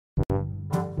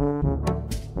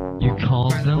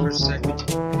Red zone. for a second.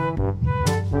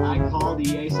 I call the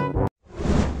EA support.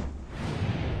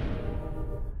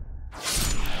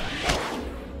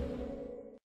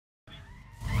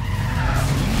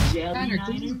 Jelly Tanner, Niner?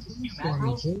 can you You for mad, me,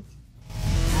 bro? Jake?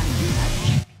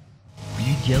 Are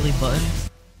you jelly button?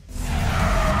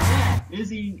 Yeah,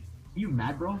 Izzy, you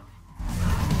mad, bro?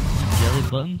 Jelly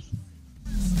buttons?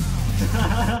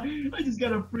 I just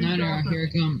got a free car Niner, from here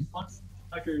I come.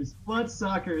 What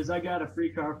suckers? I got a free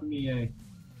car from EA.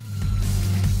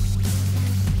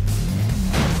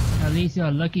 At least you're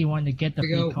a lucky one to get the There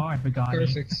we free go. card, Pagani.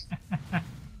 Perfect.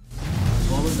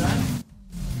 What was that?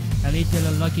 At least you're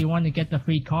the lucky one to get the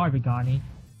free card, Pagani.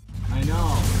 I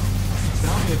know.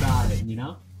 Tell me about it, you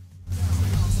know?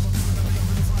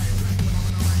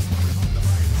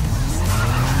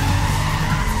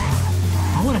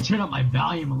 I want to turn up my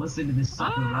volume and listen to this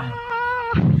sucker rap.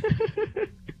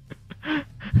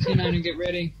 See, Niner, get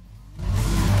ready.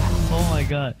 Oh my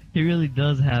god, he really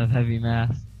does have heavy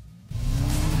mass.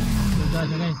 So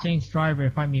guys, I'm gonna change driver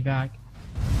and find me back.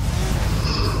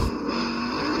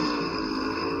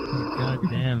 God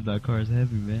damn, that car is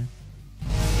heavy, man.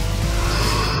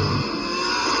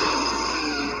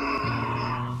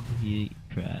 And he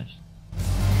crashed.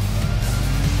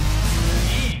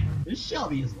 Damn, this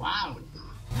Shelby is loud.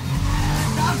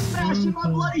 Stop smashing my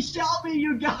bloody Shelby,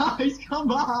 you guys!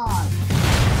 Come on!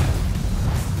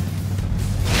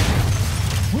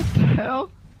 What the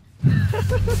hell?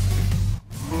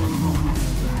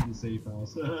 The safe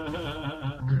house.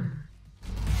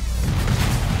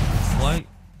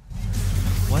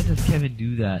 Why does Kevin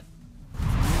do that?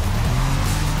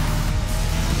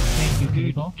 Thank you,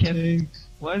 people. Kevin,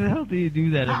 why the hell do you do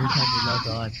that every time you log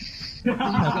on? You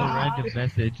have a random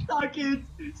message.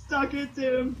 Suck it,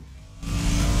 Tim.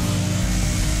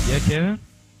 Yeah, Kevin?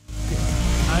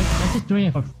 I'm just doing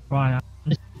it for fun. I'm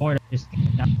just bored of this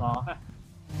game, that's all.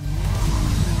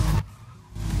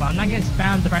 But I'm not getting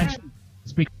spammed the French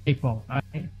speak people,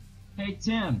 alright? Hey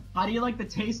Tim, how do you like the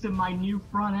taste of my new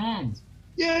front end?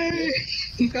 Yay!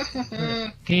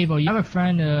 Cable, you have a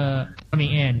friend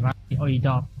coming in, right? Oh, you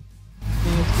don't.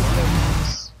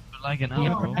 For like an You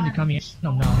have hour, a bro. friend coming in?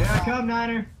 No. Here I come,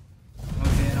 Niner.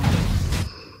 Okay,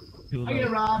 Too I get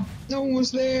low. Rob. No one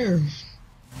was there.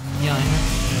 Yeah, I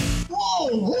know.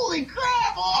 Whoa, holy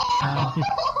crap!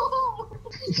 Oh!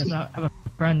 Because I have a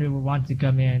friend who wants to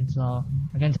come in, so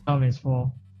I can tell him it's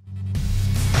full.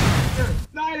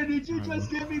 Niner, did you just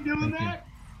get me doing Thank you. that?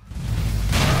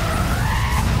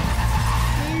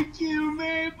 Thank you,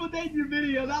 man, for that your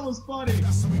video. That was funny.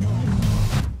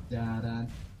 Da-dun.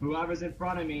 Whoever's in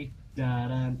front of me.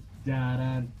 Da-dun,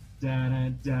 da-dun,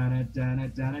 da-dun, da-dun,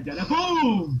 da-dun, da-dun, da-dun.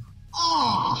 Boom!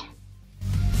 Ah!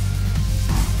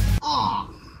 Ah!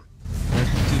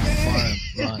 That's too far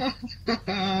in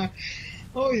front.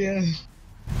 Oh yeah.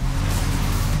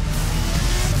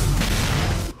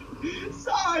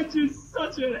 Sarge is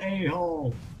such an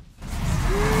a-hole.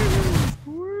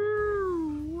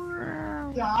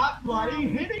 Stop bloody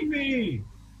hitting me!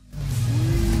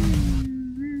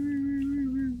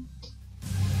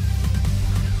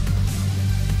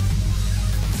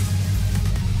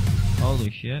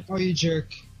 Holy shit. Oh, you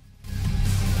jerk.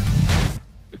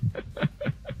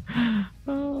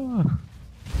 Oh.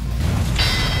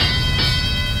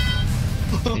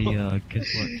 Hey, guess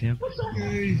what, Tim?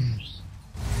 Hey.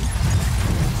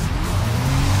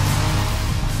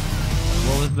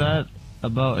 What was that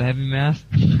about heavy mass?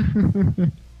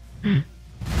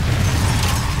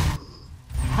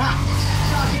 Ha!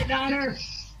 Suck it, Niner!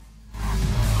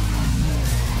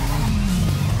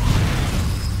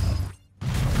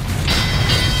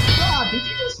 God, did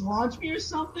you just launch me or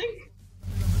something?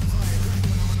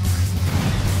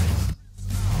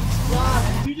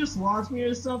 God, did you just launch me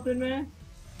or something, man?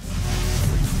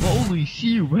 Holy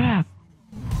shit, rap!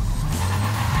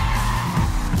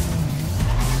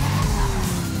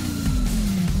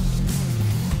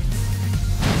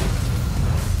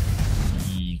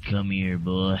 Come here,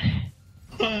 boy.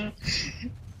 Oh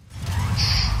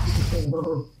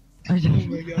I just,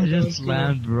 my God, I that just was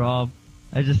slammed Rob.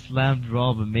 I just slammed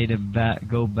Rob and made him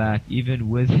go back, even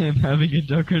with him having a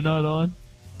juggernaut on.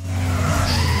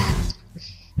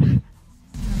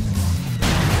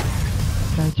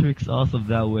 Patrick's awesome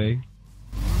that way.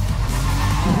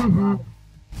 Rob,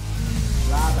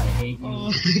 I hate you. Oh,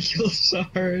 I killed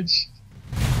Sarge.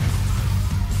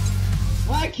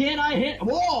 Why can't I hit?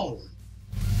 Whoa!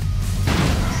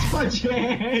 Such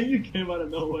a you came out of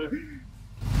nowhere.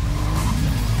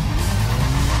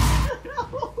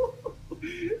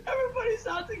 Everybody's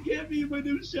out to get me with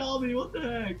new Shelby. What the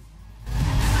heck?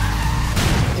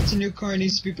 It's a new car,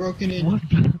 needs to be broken in. What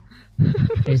the?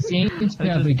 It seems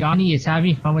that Vigani is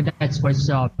having fun with that sports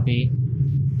zombie.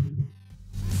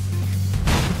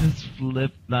 Just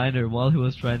flipped Niner while he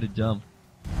was trying to jump.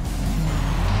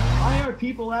 Why are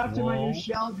people after my Whoa. new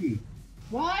Shelby?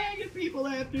 Why are you people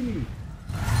after me?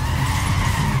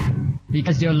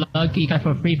 Because you're lucky you got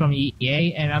for free from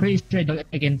EA, and I'm pretty sure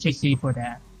they can chase you for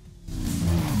that.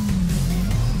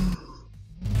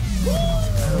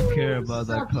 I don't care about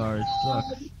that car. It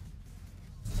sucks.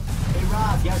 Hey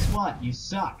Rob, guess what? You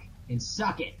suck. And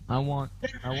suck it. I want the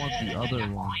other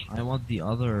one. I want the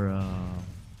other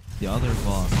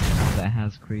boss that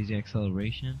has crazy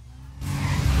acceleration. I'm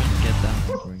trying to get that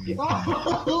one for in-game cash.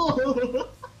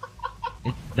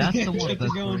 That's the one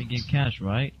that's for in-game cash,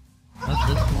 right? Not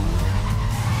this one.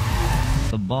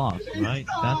 The boss, right?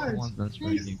 That's the one that's for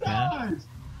in-game cash.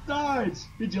 Sarge!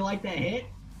 Did you like that hit?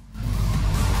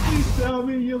 Please tell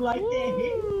me you like that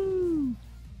hit.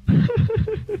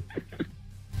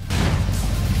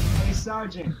 Hey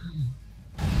Sergeant.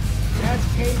 That's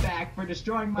payback for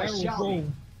destroying my Barrel Shelby. roll.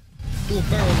 Do a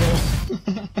barrel roll.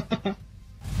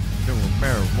 Do a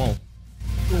barrel roll.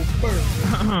 Do a barrel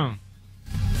roll.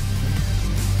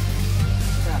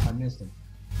 Crap, I missed him.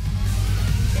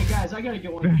 Hey guys, I gotta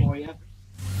get one for you.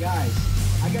 Guys,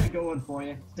 I gotta get one for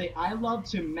you. Say, I love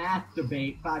to math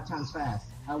debate 5 times fast.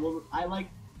 I like.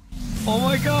 Oh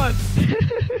my god!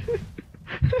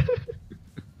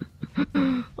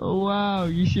 Oh wow,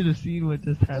 you should have seen what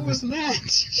just What happened. was that?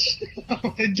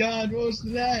 Oh my god, what was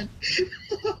that?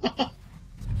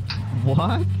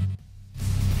 What?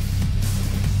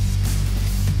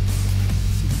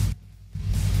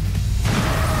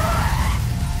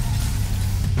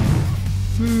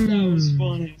 That was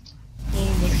funny.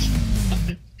 Oh my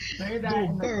god. Say that, Do a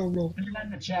in barrel the, roll. say that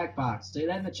in the chat box. Say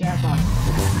that in the chat box.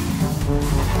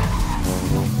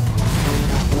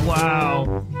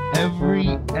 Wow.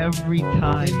 Every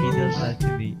time he does that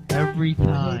to me. Every I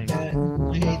time. hate that.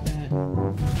 I hate that.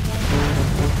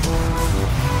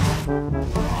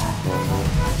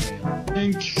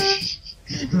 Thank you.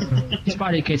 This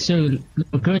body could still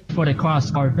look good for the cross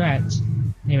Corvettes,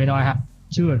 even though I have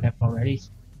 2 of them already.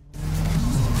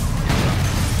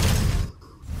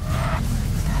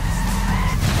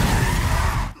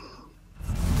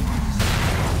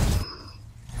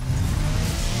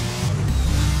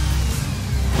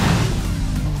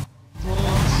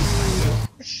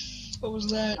 What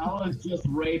was that? I was just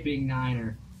raping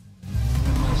Niner.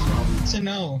 With my Shelby. It's a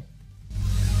no.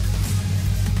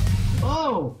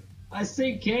 Oh! I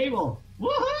see cable!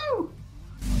 Woohoo!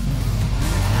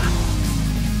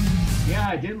 Yeah,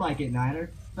 I did like it,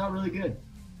 Niner. Felt really good.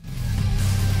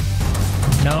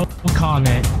 No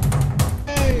comment.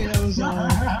 Hey, that was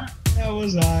I. That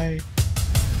was I.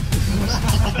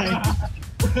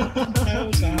 That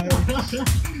was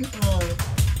I.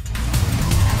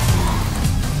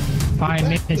 5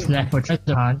 minutes left for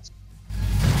treasure hunt.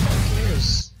 Who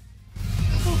cares?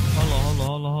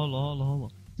 Hold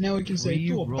on. Now we can say Free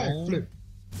do a roll? backflip.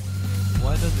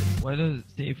 Why does it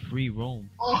say free roam?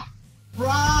 Oh,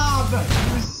 Rob!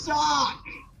 You suck!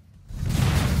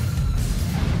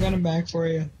 I got him back for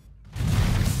you.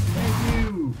 Thank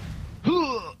you!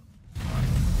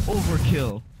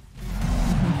 Overkill.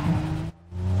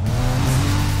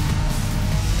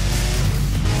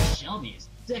 Shelby is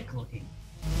sick looking.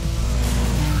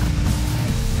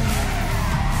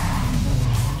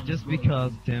 Just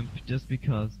because, Timp. Just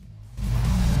because.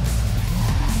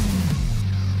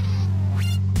 I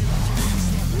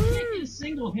can't get a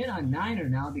single hit on Niner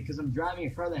now because I'm driving a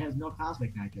car that has no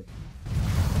cosmic nitrate.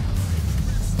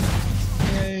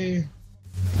 Yay.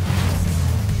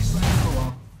 Oh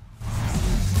well.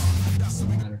 Doesn't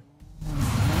matter.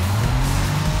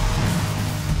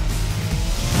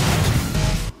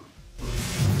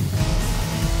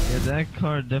 Yeah, that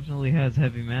car definitely has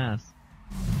heavy mass.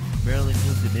 Barely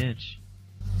moved an inch.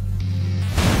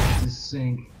 This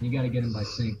sync. You gotta get him by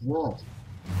sync. Whoa.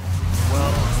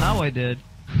 Well, now I did.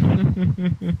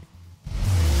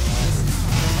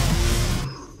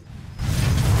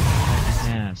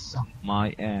 Ass.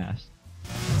 My ass.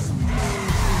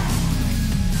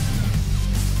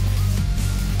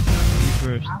 You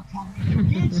first. I'm coming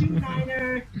to get you,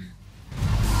 Niner!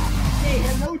 Say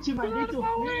hello to my little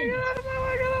friend!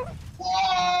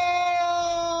 Whoa!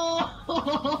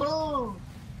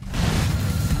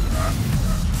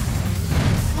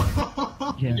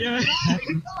 Yeah. Yeah.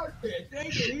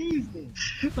 Take it easy!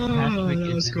 Oh, Patrick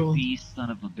that was is a cool. beast, son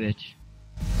of a bitch.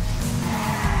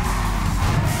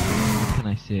 What can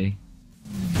I say?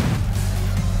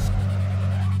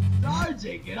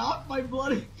 Sergeant, get off my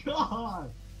bloody car!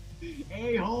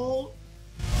 A-hole!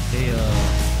 Hey,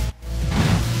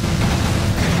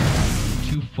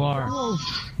 too far.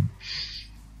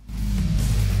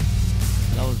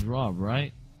 That was Rob,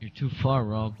 right? You're too far,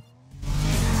 Rob.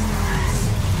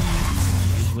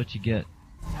 Here's what you get.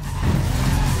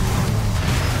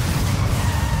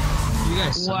 You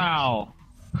guys suck. Wow.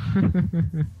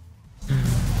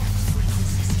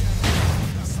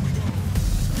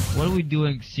 What are we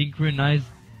doing? Synchronized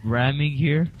ramming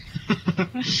here?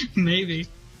 Maybe.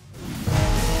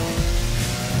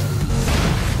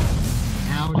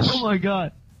 Ouch. Oh my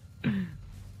god.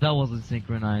 That wasn't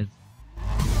synchronized.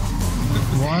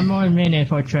 1 more minute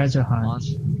for treasure hunt.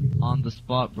 On the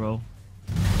spot, bro.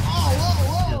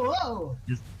 Whoa!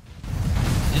 Just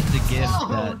the gift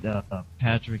that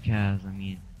Patrick has, I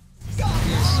mean.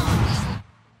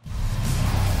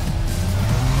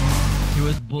 He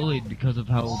was bullied because of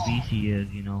how obese he is,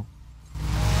 you know.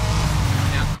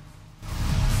 Yeah.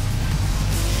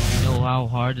 You know how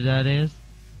hard that is?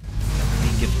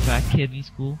 Being a fat kid in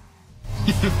school?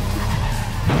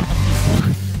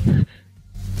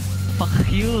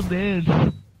 Fuck you, dude.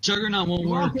 Juggernaut won't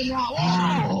work.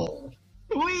 Whoa!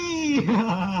 Wee! Do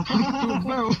a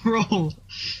barrel roll.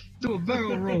 Do a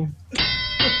barrel roll.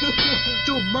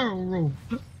 Do a barrel roll.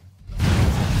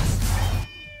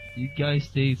 You guys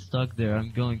stay stuck there.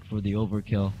 I'm going for the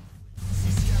overkill.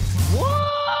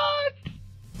 What?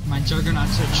 My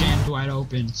juggernauts are jammed wide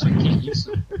open, so I can't use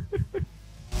them.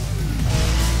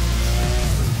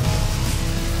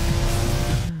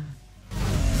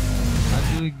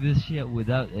 I'm doing this shit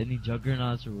without any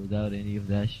juggernauts or without any of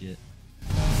that shit.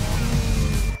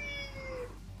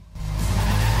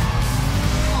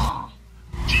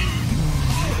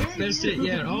 Best hit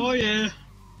yet. Oh yeah.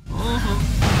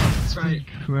 That's right.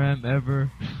 Cram ever.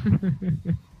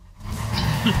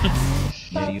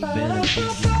 Yeah, you better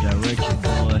change your direction,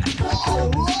 boy. Oh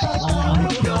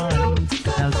my god.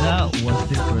 Now that was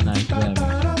synchronized ramming.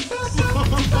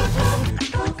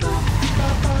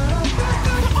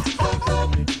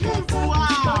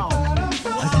 Wow!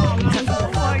 Oh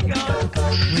my god.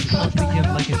 We're tossing him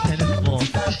like a tennis ball.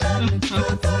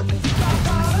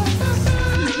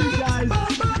 You guys,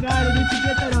 Ryder, did you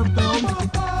get that on film?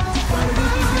 Ryder,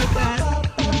 did you get that?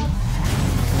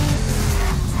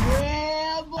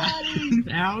 Yeah,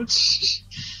 buddy! Ouch.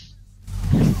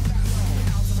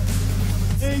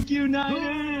 Thank you,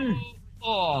 Niner!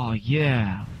 Oh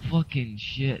yeah. Fucking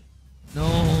shit. No.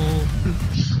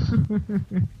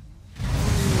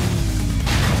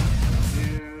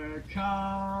 Here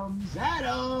comes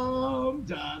Adam!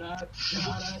 Da-da, da-da,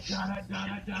 da-da,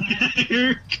 da-da, da-da.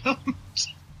 Here it comes.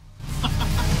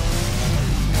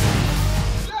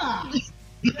 Ah,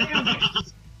 damn it!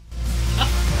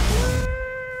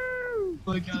 Oh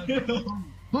my god.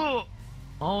 Oh,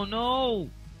 oh no.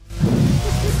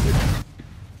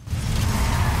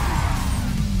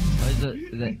 Why is it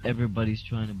that everybody's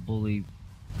trying to bully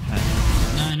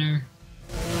Patrick? Niner.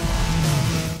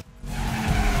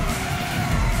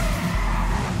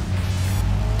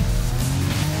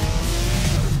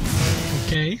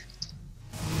 Okay.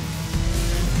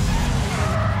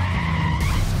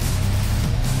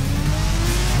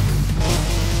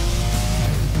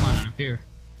 Come on, up here.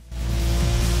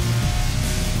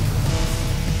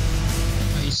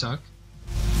 Oh, you suck.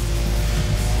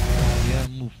 You gotta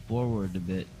move forward a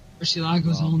bit.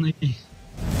 Murcielagos Wow. only. No,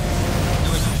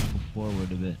 it's not. Move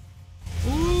forward a bit.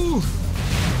 Ooh!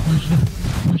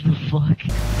 What the fuck?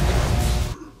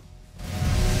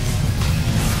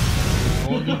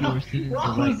 Only you were sitting at the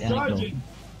Wow, right angle. Sergeant!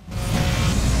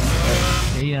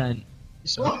 Yeah, and You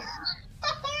suck.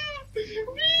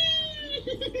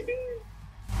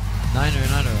 Niner,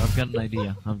 I've got an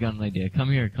idea.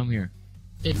 Come here.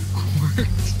 It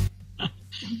worked.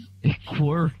 It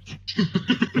worked.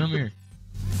 Come here,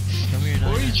 Niner.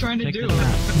 What are you trying to Check do? this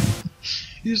out.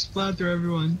 You just flat through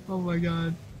everyone. Oh my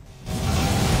god.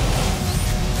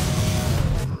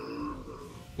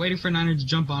 Waiting for Niner to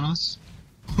jump on us.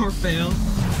 Or fail.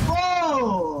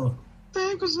 Whoa! What the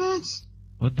heck was that?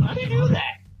 What the How do you do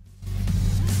that?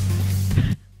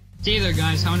 Stay there,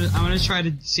 guys. I'm gonna try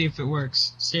to see if it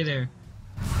works. Stay there.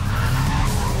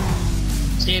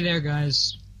 Stay there,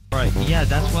 guys. Right, yeah,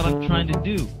 that's what I'm trying to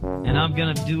do. And I'm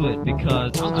gonna do it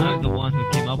because I'll do I'm it. the one who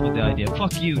came up with the idea.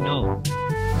 Fuck you, no. Get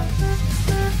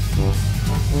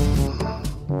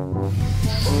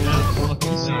out of the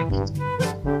fucking way.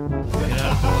 Get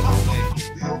out of the fucking way.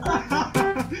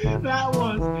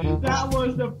 That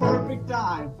was the perfect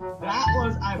time. That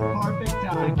was a perfect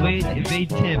time. Evade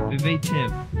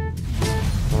Tim.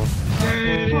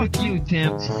 Yay! Fuck you,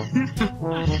 Tim.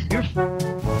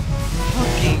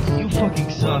 You fucking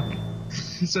suck.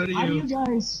 So do How do you. you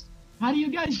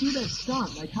guys do that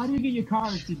stunt? Like, how do you get your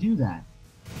cars to do that?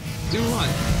 Do what?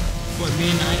 What, me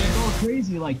and Naya? Go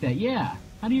crazy like that, yeah.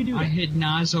 How do you do I that? hit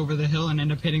Nas over the hill and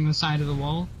end up hitting the side of the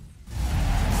wall.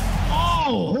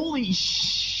 Oh, holy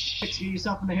sh! Get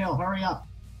yourself in the hill, hurry up.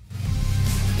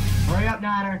 Hurry up,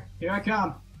 Niner. Here I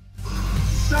come.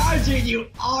 Sergeant, you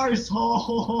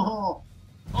arsehole!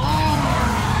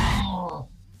 Oh!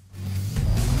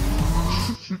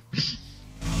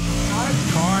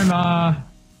 Karma.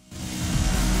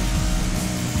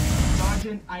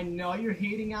 Sergeant, I know you're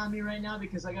hating on me right now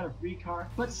because I got a free car,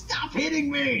 but stop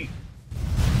hitting me!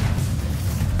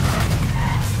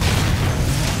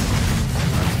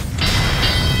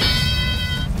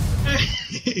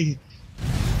 Hey.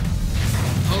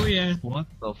 Oh yeah. What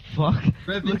the fuck?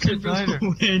 Reventon for the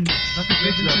win.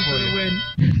 Reventon for the win.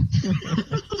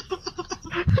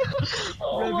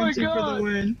 Oh my Reventon for the god!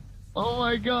 win. Oh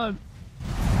my god!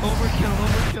 Overkill,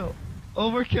 overkill,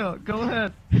 overkill, go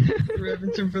ahead!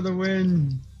 Reventon for the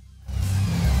win.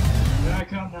 Here I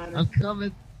come, Niner. I'm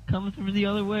coming through the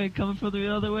other way, coming through the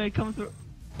other way, coming through.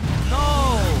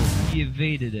 No! He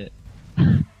evaded it.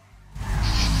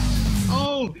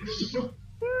 Oh!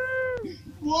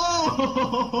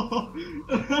 Whoa!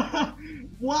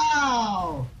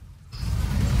 Wow!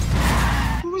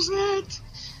 What was that?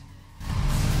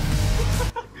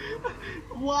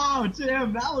 Wow,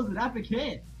 Tim, that was an epic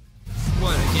hit.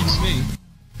 What, against me?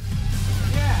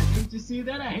 Yeah, didn't you see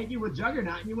that? I hit you with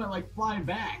Juggernaut and you went like flying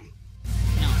back.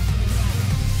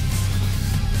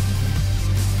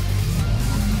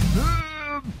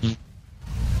 No.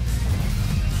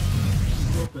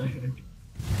 What the heck?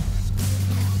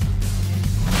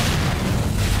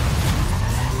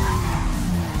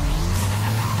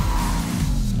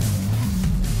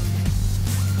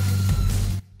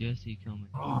 Jesse coming.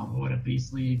 Oh, what a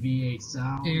beastly V8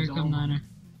 sound. Here Oh, come Niner.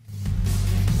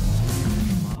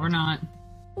 Or not.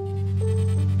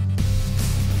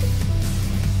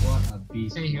 What a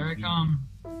beastly Hey, here I V8. come.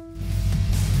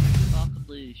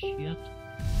 Fuckly shit.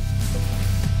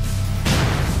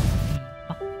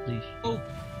 Fuckly shit. Oh.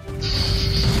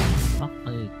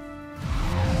 Fuckly.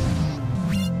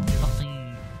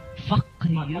 Fucking. Fuck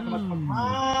Come on, you. come on, come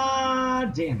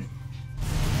on. Damn it.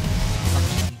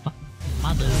 Fucking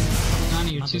mother.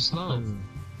 Nani, you're too slow.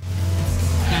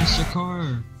 Crash your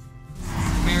car.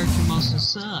 American muscle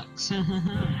sucks.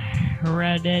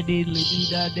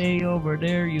 Radadidly-dee-da-day over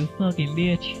there, you fucking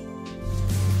bitch.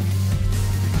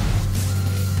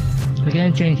 We're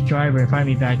gonna change driver. Find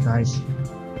me back, guys.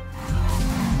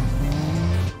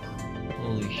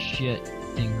 Holy shit,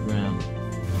 think around.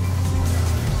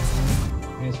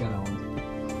 I just got Owens.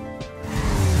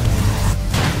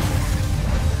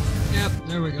 Yep,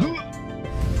 there we go.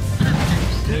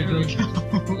 There There we goes. go.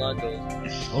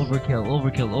 Overkill,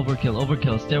 overkill, overkill,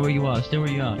 overkill. Stay where you are, stay where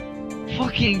you are.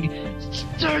 Fucking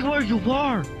stay where you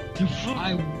are! You fuck.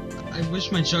 I wish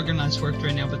my juggernauts worked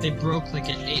right now, but they broke like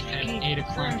at 8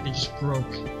 o'clock. They just broke.